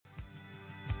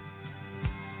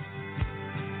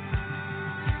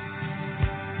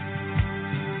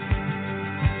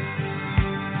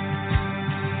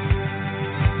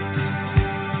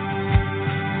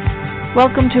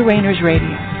Welcome to Rainers Radio,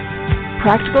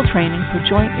 practical training for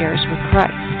joint heirs with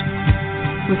Christ,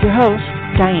 with your host,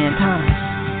 Diane Thomas.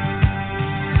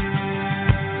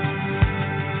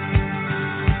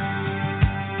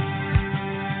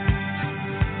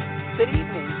 Good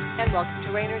evening, and welcome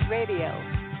to Rainers Radio.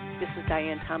 This is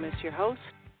Diane Thomas, your host.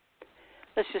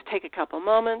 Let's just take a couple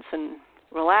moments and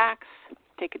relax.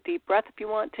 Take a deep breath if you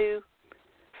want to.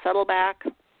 Settle back,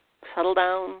 settle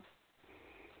down,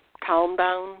 calm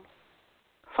down.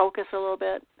 Focus a little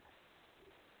bit.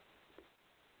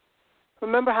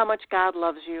 Remember how much God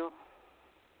loves you.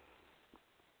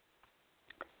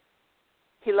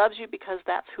 He loves you because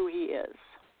that's who He is.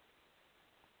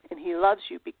 And He loves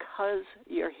you because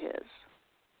you're His.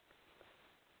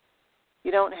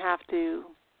 You don't have to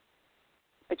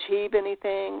achieve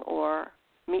anything or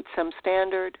meet some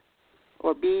standard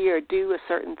or be or do a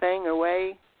certain thing or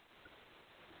way.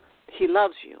 He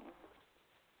loves you.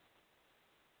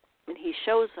 And He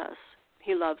shows us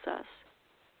He loves us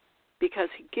because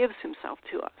He gives Himself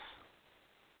to us.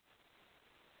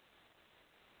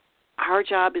 Our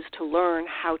job is to learn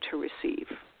how to receive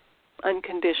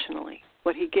unconditionally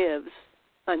what He gives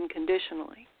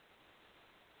unconditionally.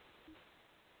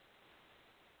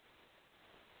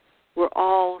 We're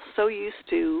all so used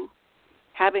to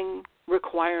having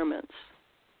requirements,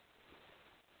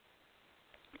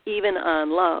 even on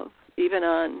love, even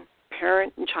on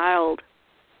parent and child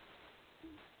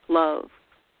love,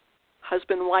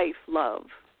 husband-wife love,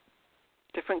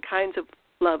 different kinds of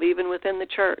love, even within the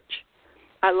church.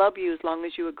 I love you as long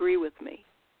as you agree with me,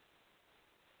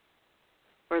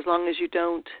 or as long as you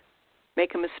don't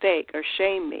make a mistake or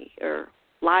shame me or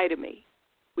lie to me.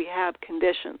 We have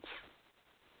conditions.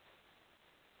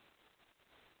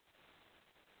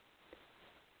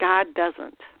 God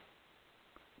doesn't.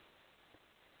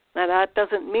 Now that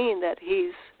doesn't mean that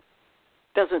He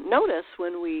doesn't notice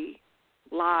when we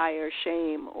lie or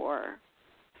shame or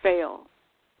fail.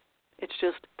 It's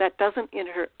just that doesn't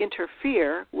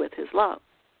interfere with His love.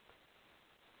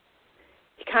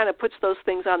 He kind of puts those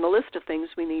things on the list of things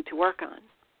we need to work on.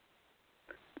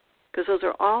 Because those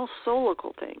are all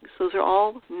soulical things. Those are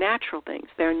all natural things.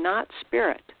 They're not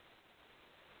spirit.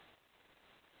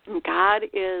 And God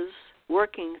is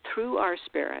working through our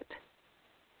spirit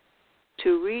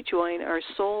to rejoin our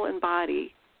soul and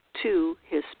body to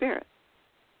His spirit,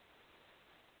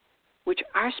 which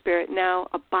our spirit now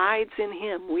abides in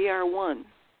Him. We are one.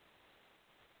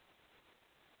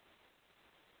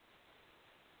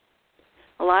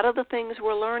 A lot of the things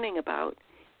we're learning about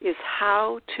is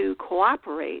how to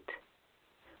cooperate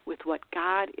with what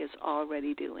God is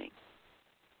already doing.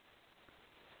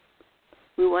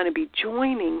 We want to be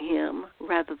joining Him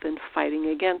rather than fighting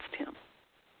against Him.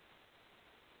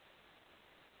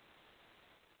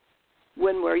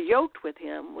 When we're yoked with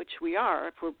Him, which we are,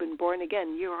 if we've been born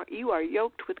again, you are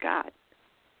yoked with God.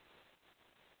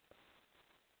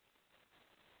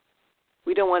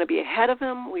 We don't want to be ahead of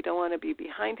Him. We don't want to be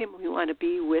behind Him. We want to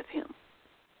be with Him.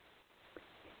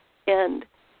 And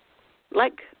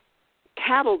like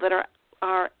cattle that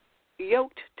are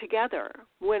yoked together,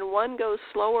 when one goes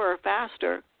slower or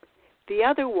faster, the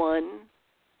other one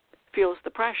feels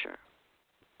the pressure.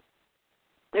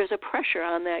 There's a pressure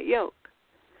on that yoke.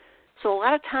 So a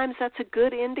lot of times that's a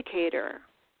good indicator.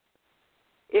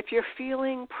 If you're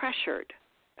feeling pressured,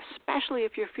 especially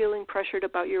if you're feeling pressured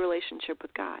about your relationship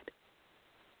with God,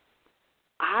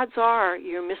 odds are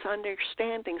you're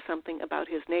misunderstanding something about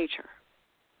His nature.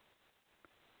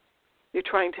 You're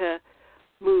trying to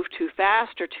move too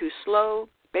fast or too slow.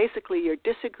 Basically, you're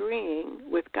disagreeing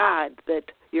with God that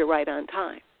you're right on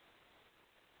time.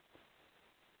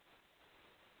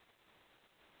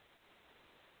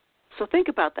 So think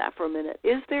about that for a minute.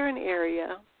 Is there an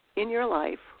area in your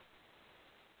life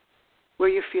where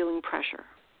you're feeling pressure,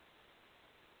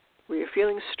 where you're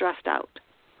feeling stressed out,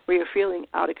 where you're feeling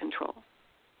out of control?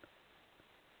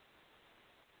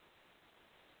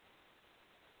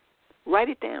 Write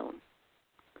it down.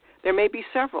 There may be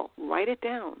several. Write it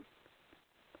down.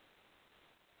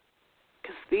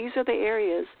 Because these are the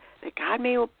areas that God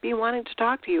may be wanting to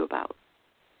talk to you about.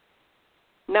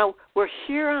 Now, we're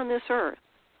here on this earth.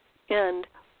 And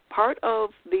part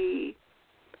of the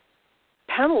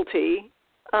penalty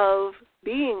of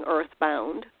being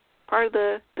earthbound, part of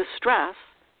the stress,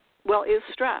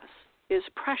 is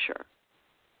pressure.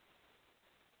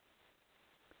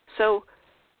 So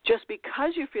just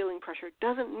because you're feeling pressure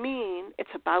doesn't mean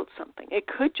it's about something. It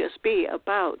could just be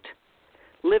about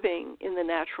living in the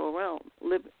natural realm,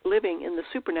 living in the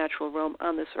supernatural realm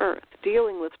on this earth,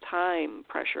 dealing with time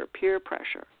pressure, peer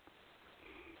pressure.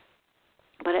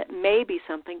 But it may be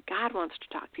something God wants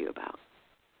to talk to you about.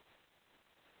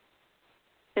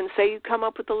 and say you come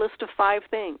up with a list of 5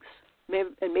 things,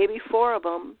 and maybe 4 of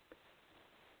them,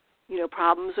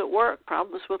 problems at work,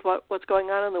 problems with what's going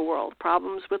on in the world,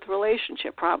 problems with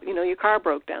relationship, your car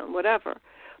broke down, whatever.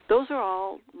 Those are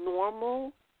all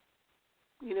normal,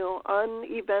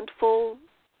 uneventful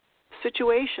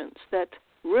situations that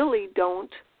really don't,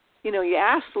 you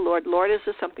ask the Lord, is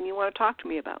this something you want to talk to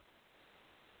me about?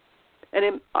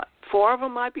 And 4 of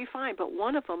them might be fine, but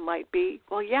one of them might be,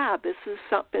 well, yeah, this is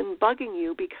something bugging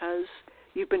you because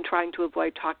you've been trying to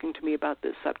avoid talking to me about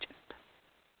this subject.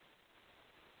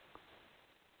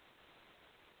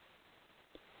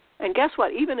 And guess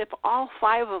what? Even if all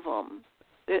 5 of them,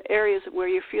 the areas where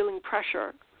you're feeling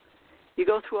pressure, you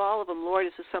go through all of them, Lord,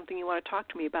 is this something you want to talk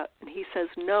to me about? And he says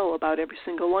no about every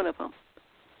single one of them.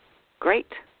 Great.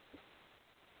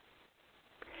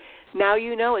 Now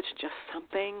you know it's just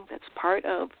something that's part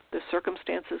of the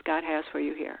circumstances God has for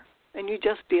you here. And you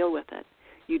just deal with it.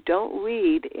 You don't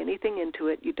read anything into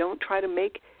it. You don't try to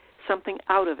make something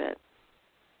out of it.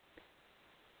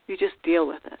 You just deal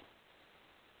with it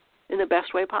in the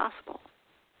best way possible.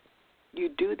 You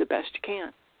do the best you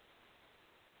can.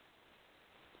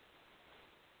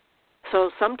 So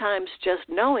sometimes just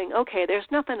knowing, okay, there's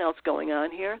nothing else going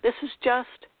on here. This is just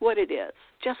what it is,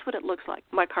 just what it looks like.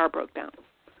 My car broke down.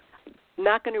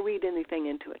 Not going to read anything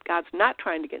into it. God's not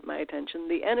trying to get my attention.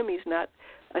 The enemy's not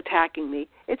attacking me.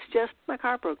 It's just my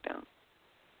car broke down.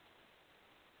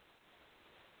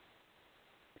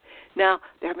 Now,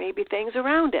 there may be things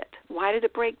around it. Why did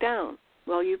it break down?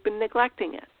 Well, you've been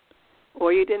neglecting it,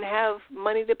 or you didn't have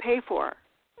money to pay for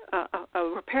a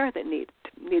repair that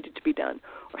needed to be done,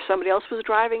 or somebody else was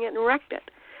driving it and wrecked it.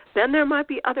 Then there might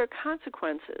be other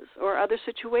consequences or other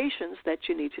situations that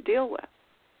you need to deal with.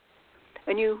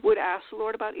 And you would ask the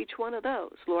Lord about each one of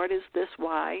those. Lord, is this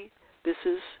why this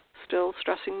is still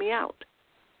stressing me out?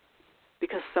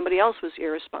 Because somebody else was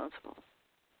irresponsible.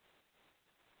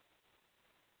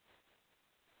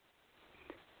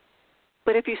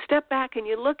 But if you step back and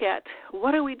you look at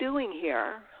what are we doing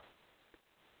here,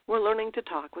 we're learning to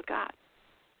talk with God.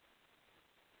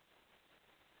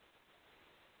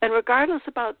 And regardless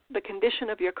about the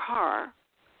condition of your car,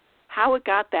 how it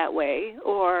got that way,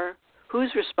 or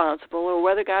who's responsible, or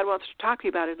whether God wants to talk to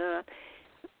you about it or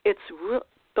not,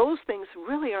 those things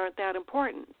really aren't that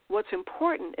important. What's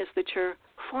important is that you're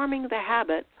forming the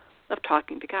habit of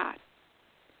talking to God,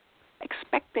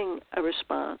 expecting a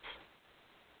response,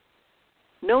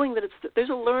 knowing that there's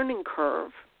a learning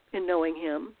curve in knowing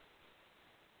Him,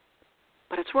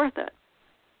 but it's worth it.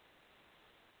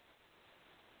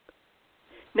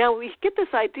 Now, we get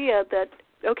this idea that,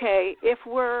 okay, if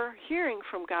we're hearing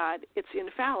from God, it's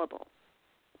infallible.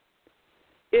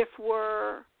 If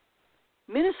we're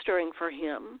ministering for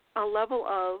Him, a level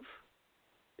of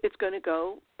it's going to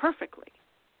go perfectly.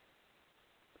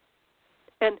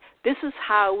 And this is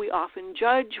how we often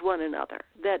judge one another,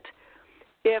 that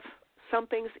if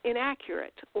something's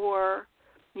inaccurate, or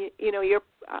you're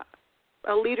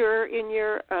a leader in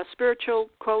your spiritual,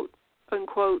 quote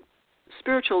unquote,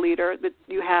 spiritual leader that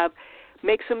you have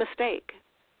makes a mistake,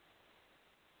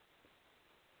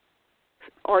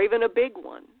 or even a big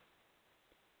one,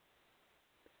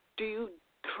 do you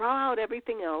throw out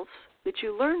everything else that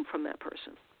you learn from that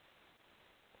person?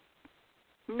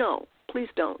 No, please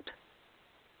don't.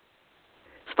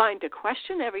 It's fine to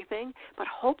question everything, but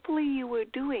hopefully you were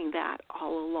doing that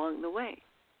all along the way.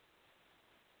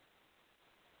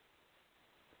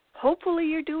 Hopefully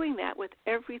you're doing that with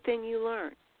everything you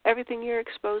learn, everything you're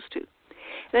exposed to.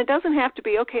 And it doesn't have to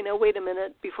be, okay, now wait a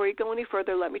minute, before you go any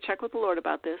further, let me check with the Lord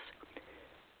about this.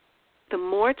 The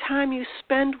more time you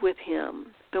spend with Him,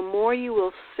 the more you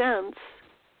will sense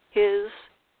His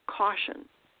caution.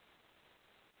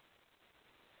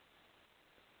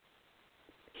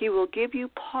 He will give you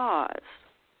pause.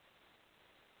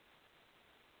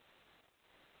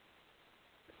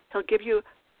 He'll give you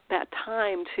that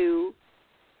time to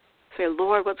say,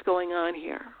 Lord, what's going on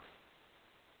here?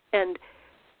 And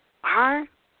our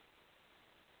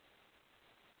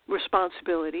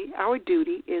responsibility, our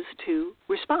duty is to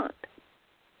respond.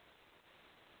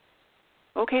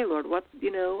 Okay, Lord,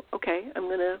 okay, I'm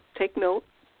going to take note,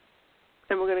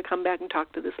 and we're going to come back and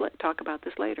talk about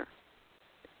this later.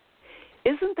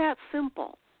 Isn't that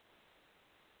simple?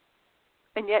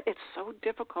 And yet it's so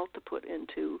difficult to put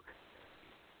into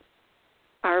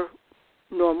our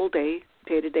normal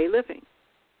day-to-day living.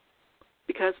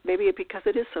 Because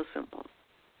it is so simple.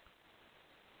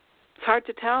 It's hard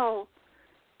to tell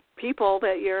people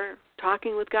that you're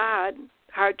talking with God.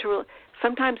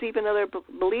 Sometimes even other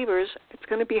believers, it's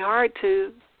going to be hard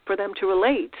for them to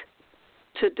relate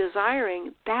to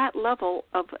desiring that level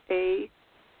of a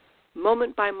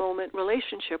moment-by-moment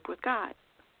relationship with God.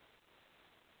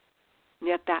 And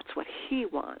yet that's what He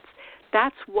wants.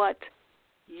 That's what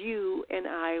you and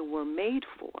I were made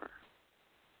for.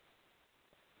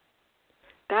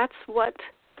 That's what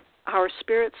our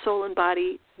spirit, soul, and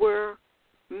body were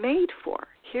made for.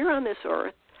 Here on this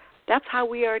earth, that's how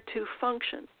we are to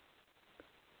function.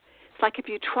 It's like if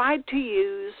you tried to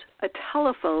use a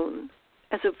telephone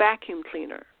as a vacuum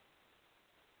cleaner.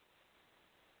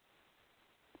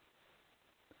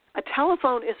 A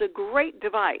telephone is a great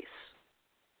device.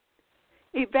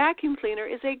 A vacuum cleaner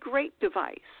is a great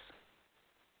device.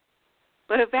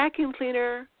 But a vacuum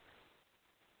cleaner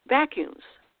vacuums.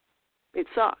 It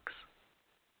sucks.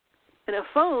 And a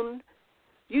phone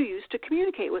you use to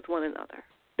communicate with one another.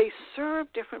 They serve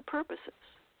different purposes.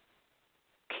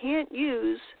 Can't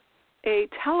use a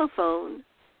telephone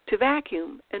to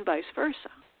vacuum and vice versa.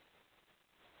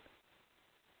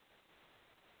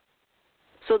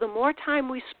 So the more time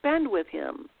we spend with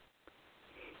Him,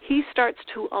 He starts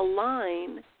to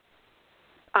align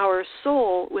our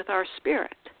soul with our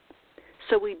spirit.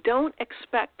 So we don't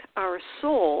expect our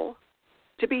soul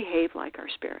to behave like our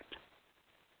spirit.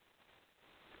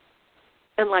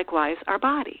 And likewise, our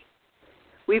body.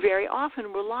 We very often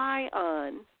rely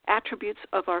on attributes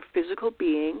of our physical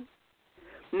being,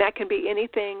 and that can be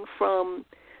anything from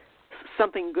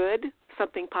something good,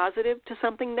 something positive, to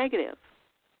something negative.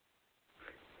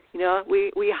 You know,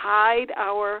 we hide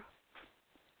our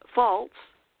faults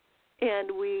and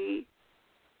we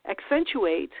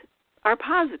accentuate our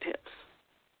positives.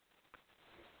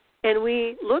 And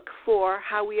we look for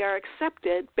how we are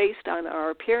accepted based on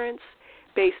our appearance,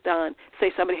 based on,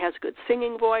 say, somebody has a good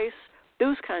singing voice,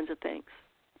 those kinds of things.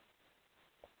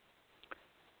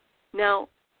 Now,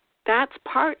 that's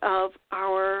part of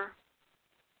our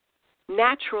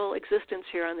natural existence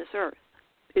here on this earth,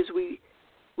 is we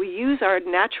use our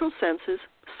natural senses,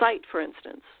 sight, for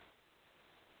instance.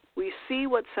 We see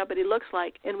what somebody looks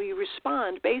like, and we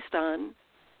respond based on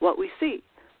what we see.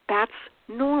 That's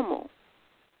normal.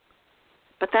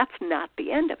 But that's not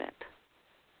the end of it.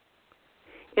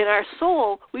 In our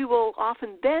soul, we will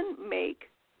often then make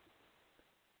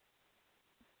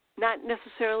not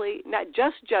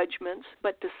just judgments,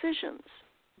 but decisions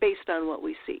based on what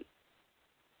we see.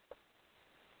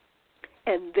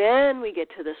 And then we get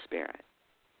to the Spirit,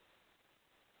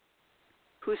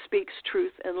 who speaks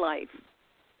truth and life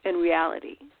and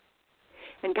reality.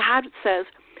 And God says,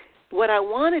 what I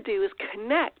want to do is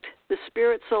connect the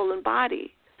spirit, soul, and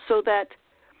body so that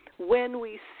when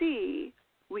we see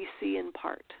in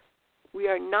part. We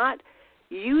are not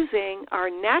using our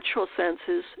natural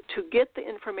senses to get the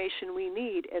information we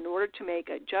need in order to make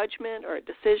a judgment or a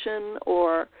decision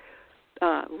or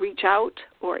reach out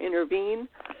or intervene.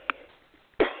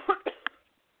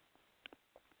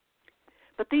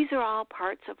 But these are all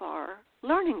parts of our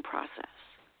learning process.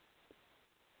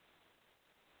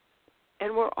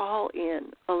 And we're all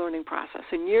in a learning process.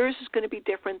 And yours is going to be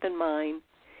different than mine.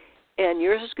 And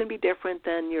yours is going to be different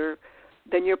than your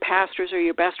pastor's or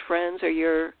your best friends or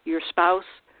your spouse.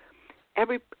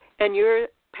 And your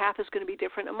path is going to be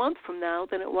different a month from now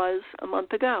than it was a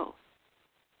month ago.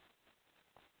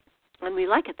 And we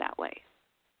like it that way.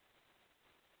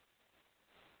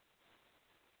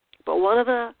 But one of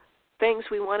the things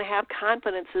we want to have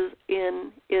confidence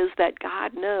in is that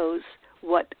God knows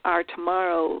what our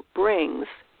tomorrow brings,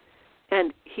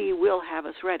 and He will have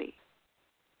us ready.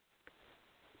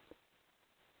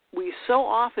 We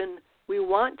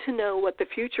want to know what the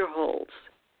future holds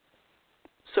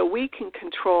so we can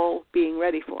control being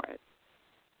ready for it.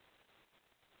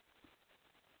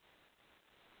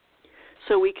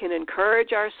 So we can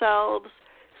encourage ourselves,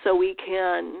 so we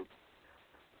can,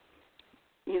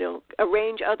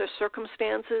 arrange other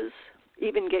circumstances,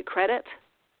 even get credit,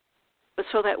 but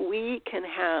so that we can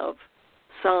have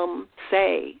some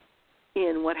say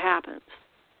in what happens.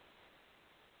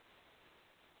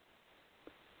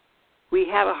 We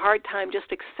have a hard time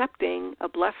just accepting a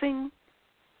blessing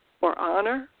or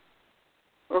honor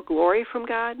or glory from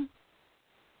God.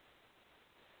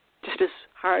 Just as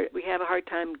hard, we have a hard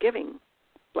time giving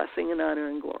blessing and honor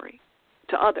and glory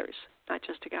to others, not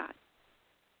just to God.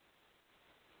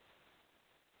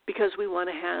 Because we want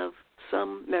to have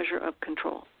some measure of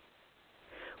control.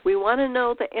 We want to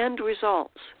know the end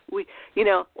results.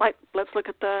 Let's look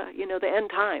at the end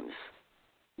times,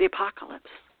 the apocalypse.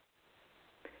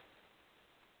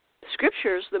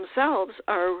 Scriptures themselves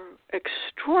are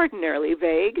extraordinarily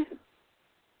vague,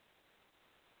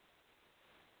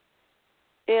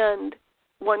 and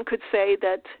one could say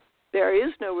that there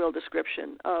is no real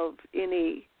description of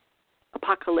any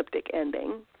apocalyptic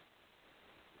ending.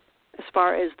 as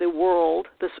far as the world,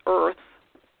 this earth,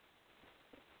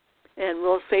 and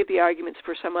we'll save the arguments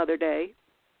for some other day.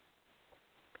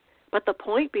 But the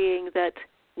point being that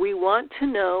we want to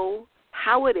know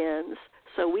how it ends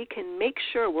so we can make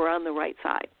sure we're on the right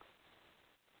side.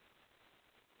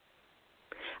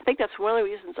 I think that's one of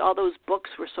the reasons all those books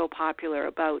were so popular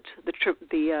about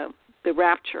the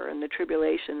rapture and the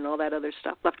tribulation and all that other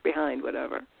stuff, left behind,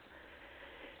 whatever.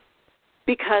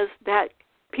 Because that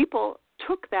people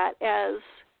took that as,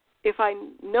 if I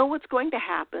know what's going to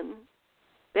happen,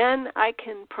 then I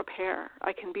can prepare,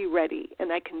 I can be ready,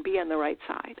 and I can be on the right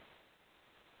side.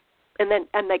 And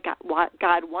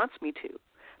God wants me to.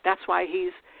 That's why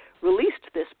He's released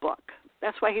this book.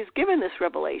 That's why He's given this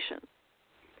revelation.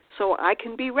 So I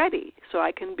can be ready, so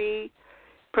I can be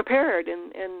prepared,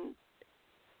 and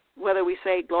whether we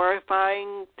say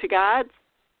glorifying to God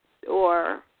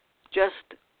or just,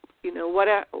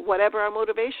 whatever our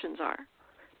motivations are.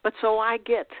 But so I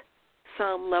get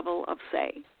some level of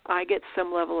say. I get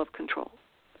some level of control.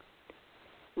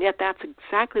 And yet that's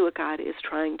exactly what God is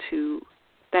trying to,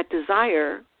 that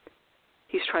desire,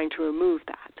 He's trying to remove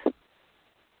that.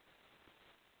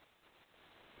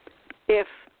 If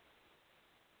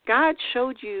God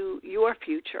showed you your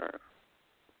future,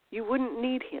 you wouldn't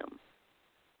need Him.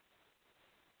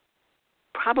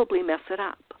 Probably mess it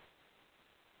up.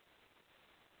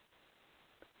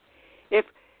 If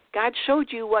God showed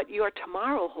you what your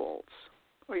tomorrow holds,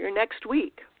 or your next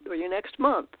week, or your next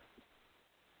month,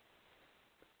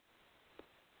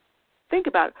 think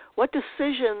about it. What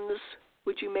decisions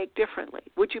would you make differently?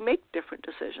 Would you make different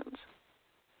decisions?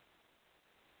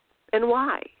 And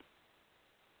why?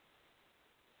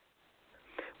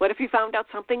 What if you found out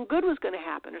something good was going to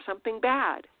happen or something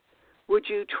bad? Would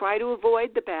you try to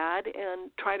avoid the bad and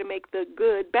try to make the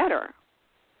good better?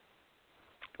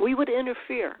 We would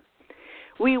interfere.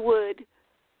 We would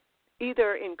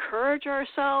either encourage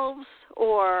ourselves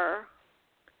or,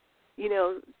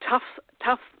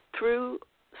 tough through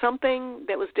something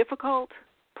that was difficult,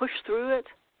 push through it,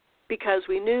 because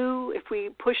we knew if we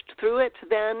pushed through it,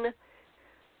 then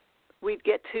we'd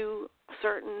get to a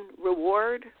certain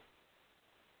reward,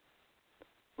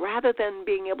 rather than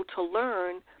being able to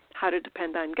learn how to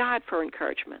depend on God for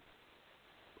encouragement,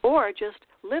 or just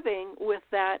living with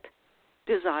that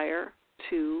desire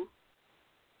to,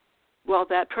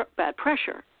 that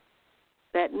pressure,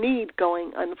 that need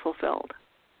going unfulfilled.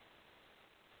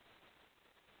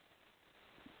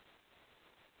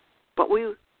 But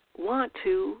we want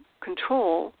to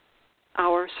control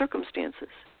our circumstances,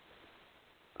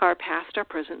 our past, our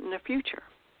present, and our future.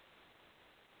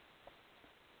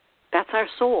 That's our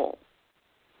soul.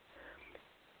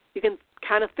 You can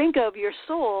kind of think of your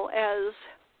soul as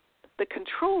the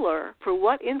controller for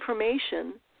what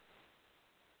information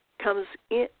comes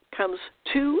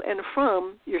to and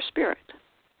from your spirit.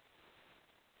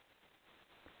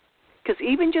 Because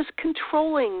even just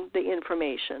controlling the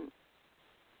information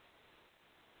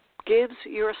gives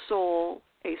your soul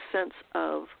a sense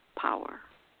of power.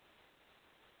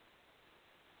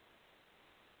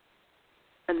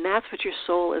 And that's what your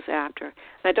soul is after.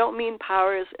 And I don't mean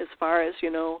power as far as,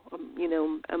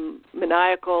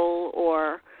 maniacal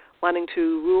or wanting to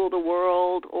rule the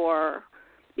world or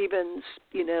even,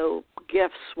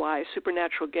 gifts-wise,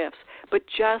 supernatural gifts, but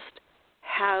just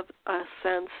have a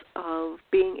sense of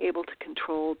being able to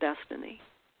control destiny.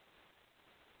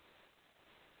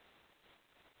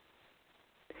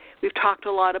 We've talked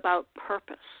a lot about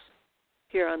purpose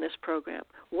here on this program.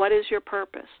 What is your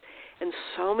purpose? And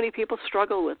so many people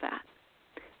struggle with that.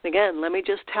 Again, let me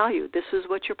just tell you, this is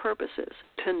what your purpose is,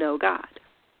 to know God.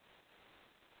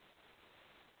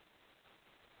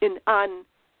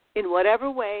 In whatever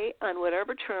way, on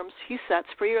whatever terms He sets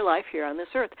for your life here on this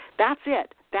earth. That's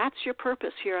it. That's your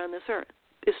purpose here on this earth,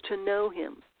 is to know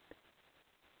Him.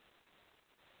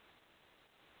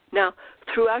 Now,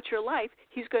 throughout your life,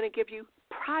 He's going to give you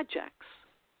projects.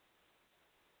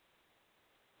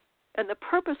 And the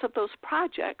purpose of those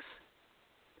projects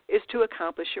is to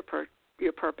accomplish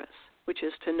your purpose, which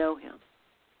is to know Him.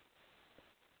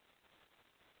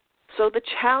 So the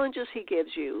challenges He gives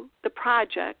you, the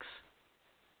projects,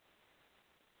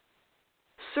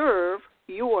 serve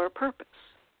your purpose.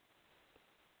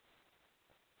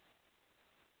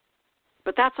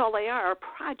 But that's all they are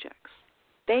projects.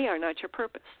 They are not your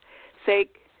purpose. Say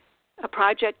a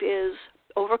project is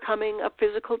overcoming a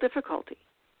physical difficulty.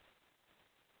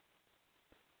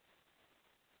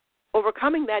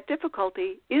 Overcoming that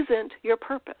difficulty isn't your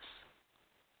purpose.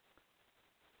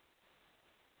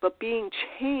 But being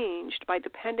changed by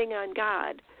depending on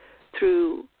God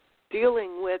through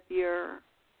dealing with your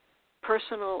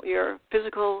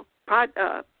physical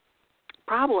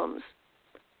problems,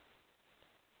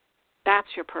 that's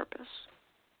your purpose,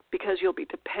 because you'll be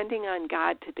depending on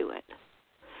God to do it.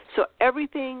 So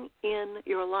everything in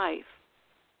your life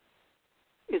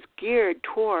is geared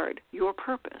toward your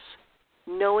purpose,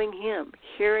 knowing Him,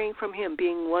 hearing from Him,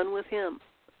 being one with Him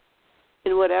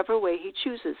in whatever way He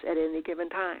chooses at any given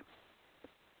time.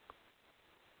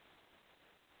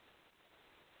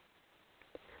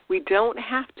 We don't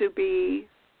have to be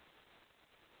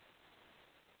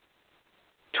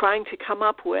trying to come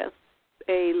up with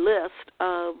a list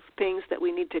of things that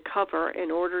we need to cover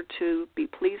in order to be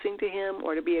pleasing to Him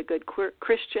or to be a good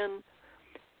Christian.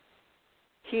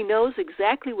 He knows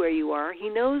exactly where you are. He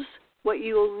knows what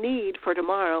you'll need for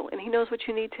tomorrow, and He knows what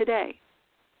you need today.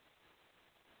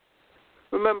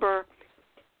 Remember,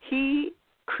 He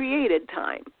created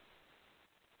time.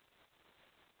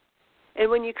 And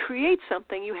when you create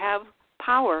something, you have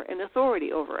power and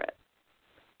authority over it.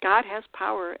 God has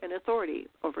power and authority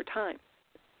over time.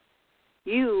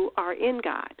 You are in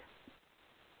God.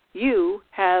 You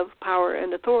have power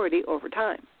and authority over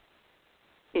time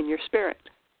in your spirit.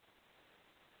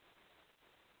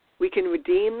 We can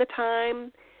redeem the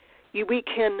time. We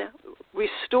can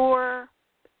restore.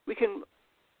 We can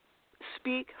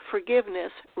speak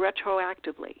forgiveness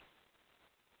retroactively.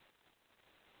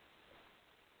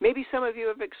 Maybe some of you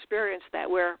have experienced that,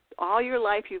 where all your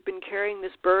life you've been carrying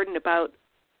this burden about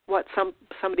what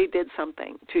somebody did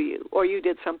something to you, or you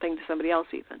did something to somebody else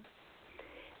even.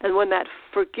 And when that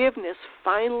forgiveness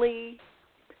finally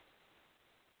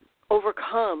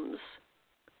overcomes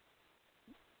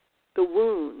the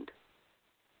wound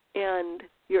and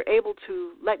you're able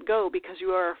to let go because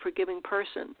you are a forgiving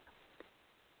person,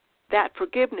 that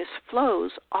forgiveness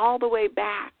flows all the way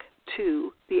back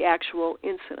to the actual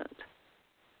incident.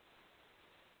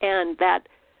 And that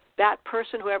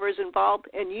person, whoever is involved,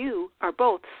 and you are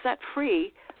both set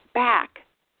free back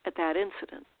at that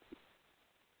incident.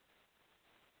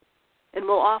 And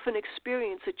we'll often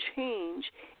experience a change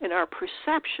in our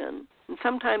perception, and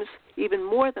sometimes even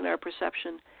more than our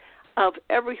perception, of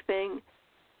everything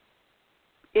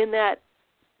in that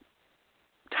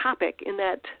topic, in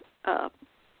that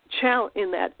in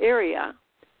that area,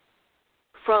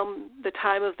 from the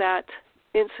time of that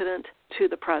incident to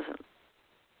the present.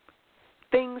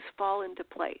 Things fall into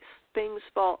place. Things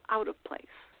fall out of place.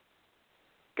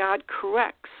 God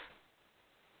corrects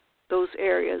those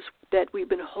areas that we've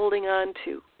been holding on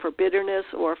to for bitterness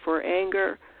or for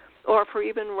anger or for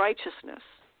even righteousness,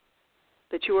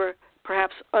 that you were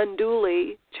perhaps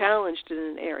unduly challenged in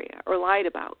an area or lied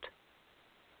about.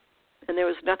 And there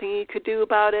was nothing you could do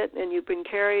about it, and you've been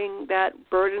carrying that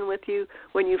burden with you.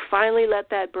 When you finally let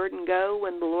that burden go,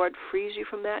 when the Lord frees you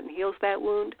from that and heals that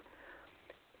wound,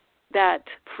 that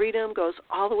freedom goes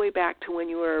all the way back to when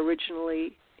you were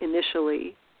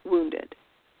initially wounded,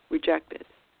 rejected.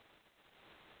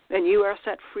 And you are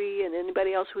set free, and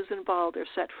anybody else who's involved are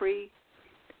set free.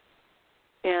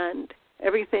 And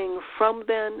everything from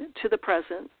then to the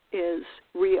present is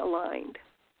realigned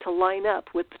to line up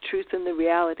with the truth and the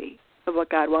reality of what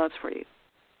God wants for you.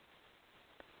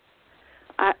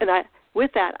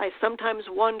 With that, I sometimes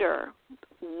wonder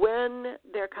when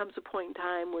there comes a point in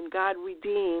time when God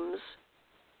redeems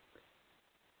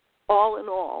all in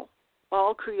all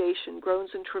creation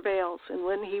groans and travails, and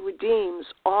when He redeems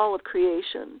all of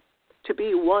creation to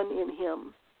be one in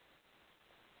Him.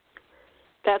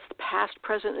 That's the past,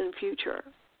 present, and future.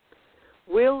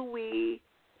 Will we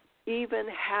even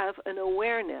have an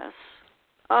awareness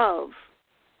of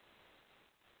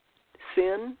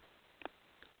sin,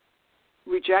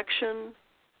 rejection,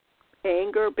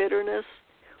 anger, bitterness?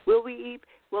 Will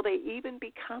they even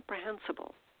be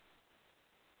comprehensible?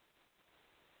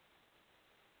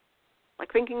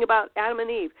 Like thinking about Adam and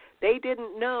Eve, they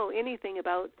didn't know anything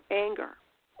about anger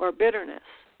or bitterness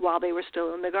while they were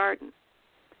still in the garden.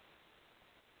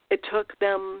 It took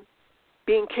them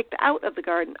being kicked out of the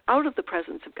garden, out of the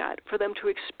presence of God, for them to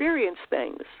experience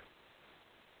things.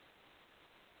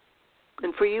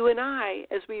 And for you and I,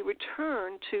 as we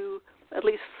return to at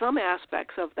least some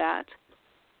aspects of that,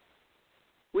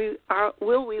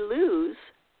 will we lose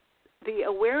the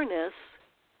awareness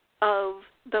of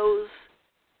those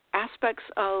aspects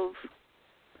of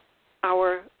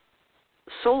our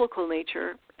soulical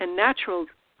nature and natural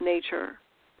nature?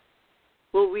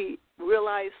 Will we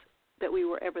realize that we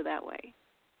were ever that way?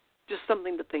 Just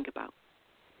something to think about.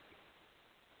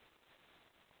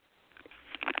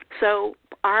 So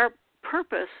our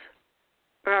purpose,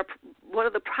 or one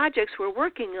of the projects we're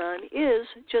working on, is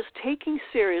just taking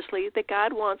seriously that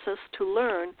God wants us to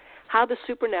learn how the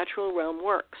supernatural realm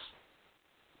works.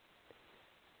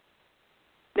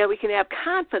 Now, we can have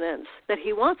confidence that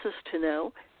he wants us to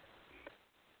know,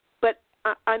 but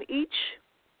on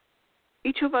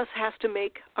each of us has to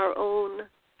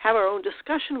have our own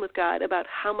discussion with God about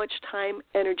how much time,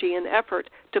 energy, and effort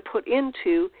to put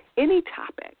into any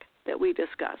topic that we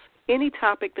discuss, any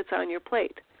topic that's on your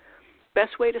plate.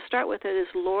 Best way to start with it is,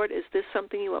 Lord, is this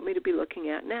something you want me to be looking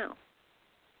at now?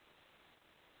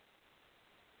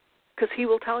 Because he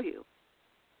will tell you.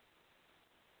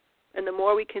 And the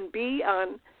more we can be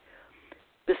on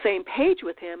the same page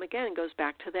with him, again, it goes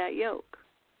back to that yoke,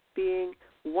 being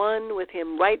one with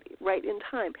him right in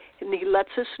time. And he lets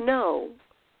us know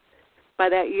by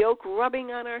that yoke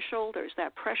rubbing on our shoulders,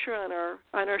 that pressure on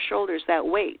our shoulders, that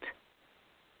weight,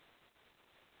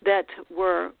 that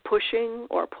we're pushing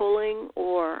or pulling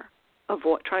or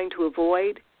trying to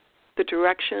avoid the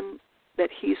direction that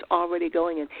he's already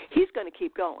going in. He's going to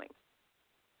keep going.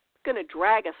 He's going to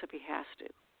drag us if he has to.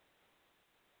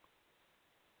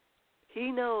 He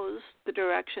knows the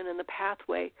direction and the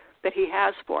pathway that he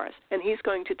has for us, and he's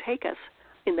going to take us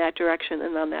in that direction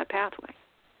and on that pathway.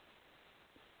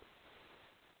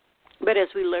 But as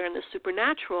we learn the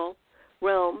supernatural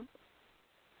realm,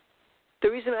 the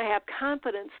reason I have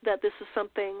confidence that this is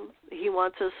something he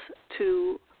wants us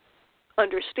to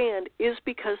understand is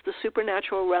because the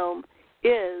supernatural realm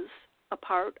is a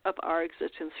part of our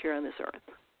existence here on this earth.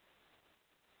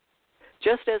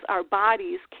 Just as our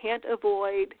bodies can't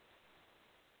avoid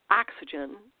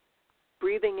oxygen,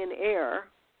 breathing in air,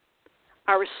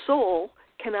 our soul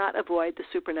cannot avoid the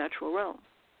supernatural realm.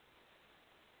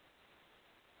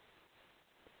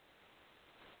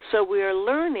 So we are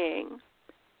learning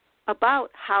about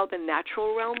how the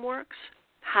natural realm works,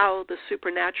 how the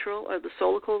supernatural or the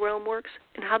soulical realm works,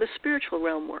 and how the spiritual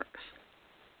realm works.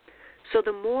 So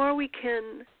the more we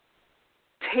can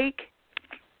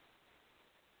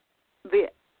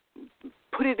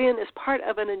put it in as part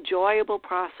of an enjoyable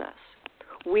process,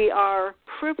 we are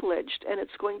privileged, and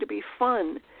it's going to be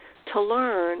fun to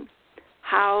learn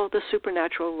how the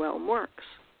supernatural realm works.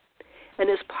 And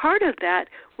as part of that,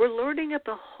 we're learning of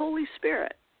the Holy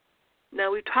Spirit.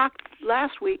 Now, we talked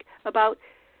last week about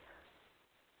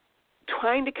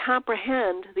trying to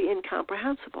comprehend the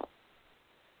incomprehensible.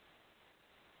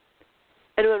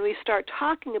 And when we start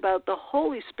talking about the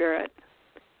Holy Spirit,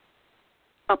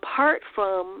 apart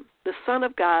from the Son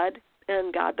of God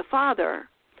and God the Father,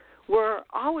 we're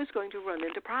always going to run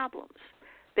into problems.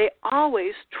 They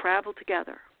always travel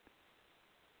together.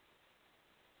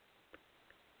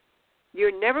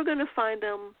 You're never going to find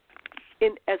them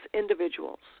as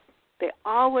individuals. They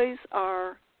always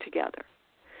are together.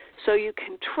 So you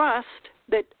can trust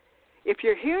that if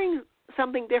you're hearing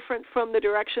something different from the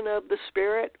direction of the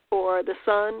Spirit or the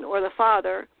Son or the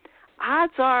Father,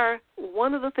 odds are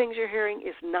one of the things you're hearing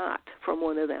is not from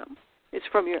one of them. It's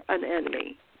from an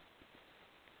enemy.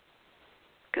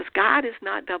 Because God is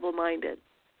not double-minded.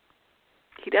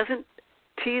 He doesn't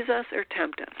tease us or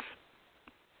tempt us.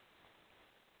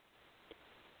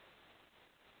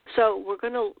 So we're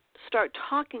going to start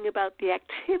talking about the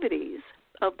activities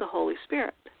of the Holy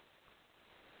Spirit.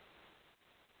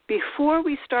 Before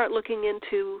we start looking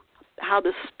into how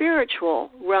the spiritual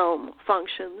realm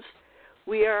functions,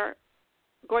 we are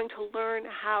going to learn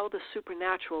how the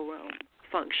supernatural realm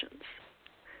functions.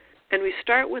 And we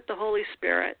start with the Holy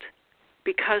Spirit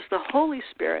because the Holy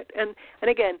Spirit, and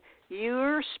again,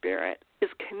 your spirit is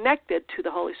connected to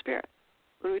the Holy Spirit.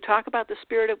 When we talk about the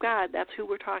Spirit of God, that's who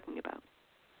we're talking about.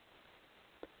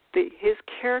 His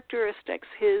characteristics,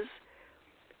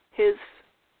 his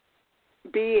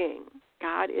being.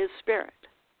 God is spirit.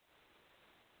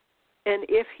 And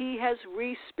if he has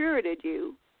re-spirited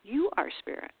you, you are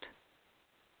spirit.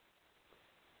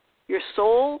 Your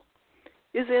soul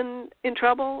is in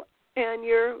trouble and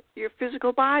your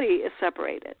physical body is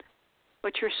separated.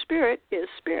 But your spirit is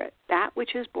spirit. That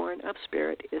which is born of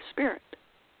spirit is spirit.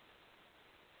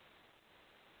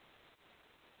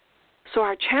 So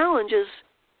our challenge is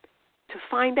to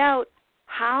find out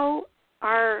how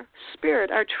our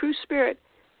spirit, our true spirit,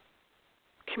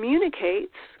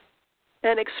 communicates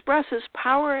and expresses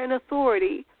power and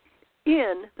authority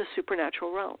in the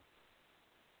supernatural realm,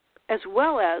 as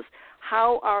well as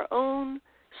how our own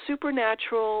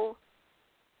supernatural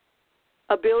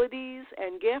abilities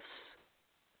and gifts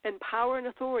and power and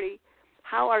authority,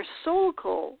 how our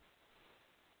soulical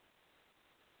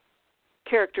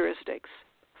characteristics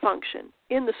function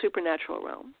in the supernatural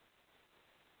realm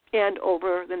and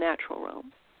over the natural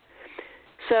realm.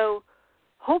 So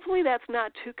hopefully that's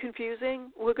not too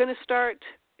confusing. We're going to start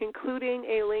including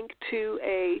a link to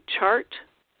a chart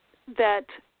that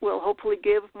will hopefully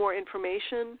give more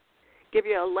information give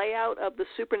you a layout of the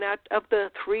of the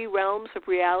three realms of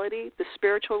reality, the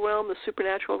spiritual realm, the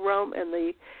supernatural realm, and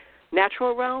the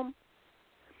natural realm.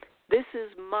 This is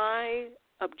my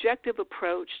objective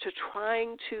approach to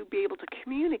trying to be able to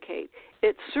communicate.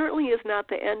 It certainly is not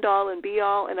the end-all and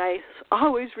be-all, and I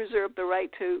always reserve the right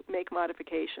to make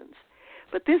modifications.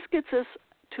 But this gets us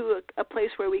to a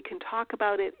place where we can talk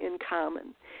about it in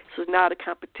common. This is not a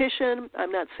competition.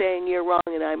 I'm not saying you're wrong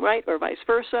and I'm right, or vice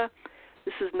versa.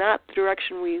 This is not the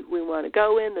direction we want to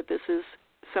go in, that this is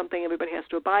something everybody has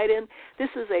to abide in. This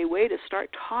is a way to start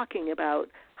talking about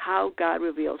how God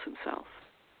reveals himself.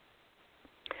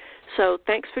 So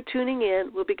thanks for tuning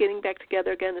in. We'll be getting back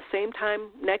together again the same time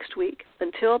next week.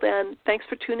 Until then, thanks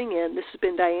for tuning in. This has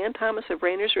been Diane Thomas of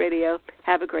Rainers Radio.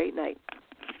 Have a great night.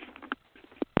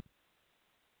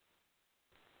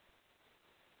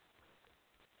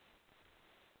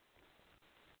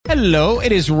 Hello,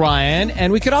 it is Ryan,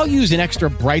 and we could all use an extra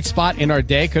bright spot in our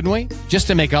day, couldn't we? Just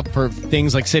to make up for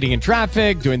things like sitting in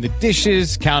traffic, doing the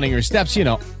dishes, counting your steps,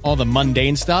 all the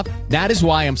mundane stuff. That is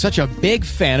why I'm such a big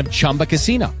fan of Chumba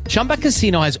Casino. Chumba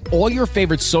Casino has all your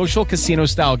favorite social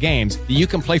casino-style games that you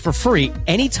can play for free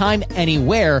anytime,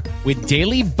 anywhere with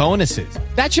daily bonuses.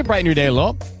 That should brighten your day a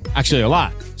little. Actually, a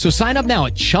lot. So sign up now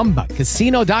at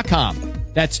ChumbaCasino.com.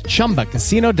 That's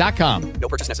ChumbaCasino.com. No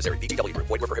purchase necessary. VGW Group.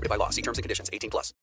 Void where prohibited by law. See terms and conditions. 18+.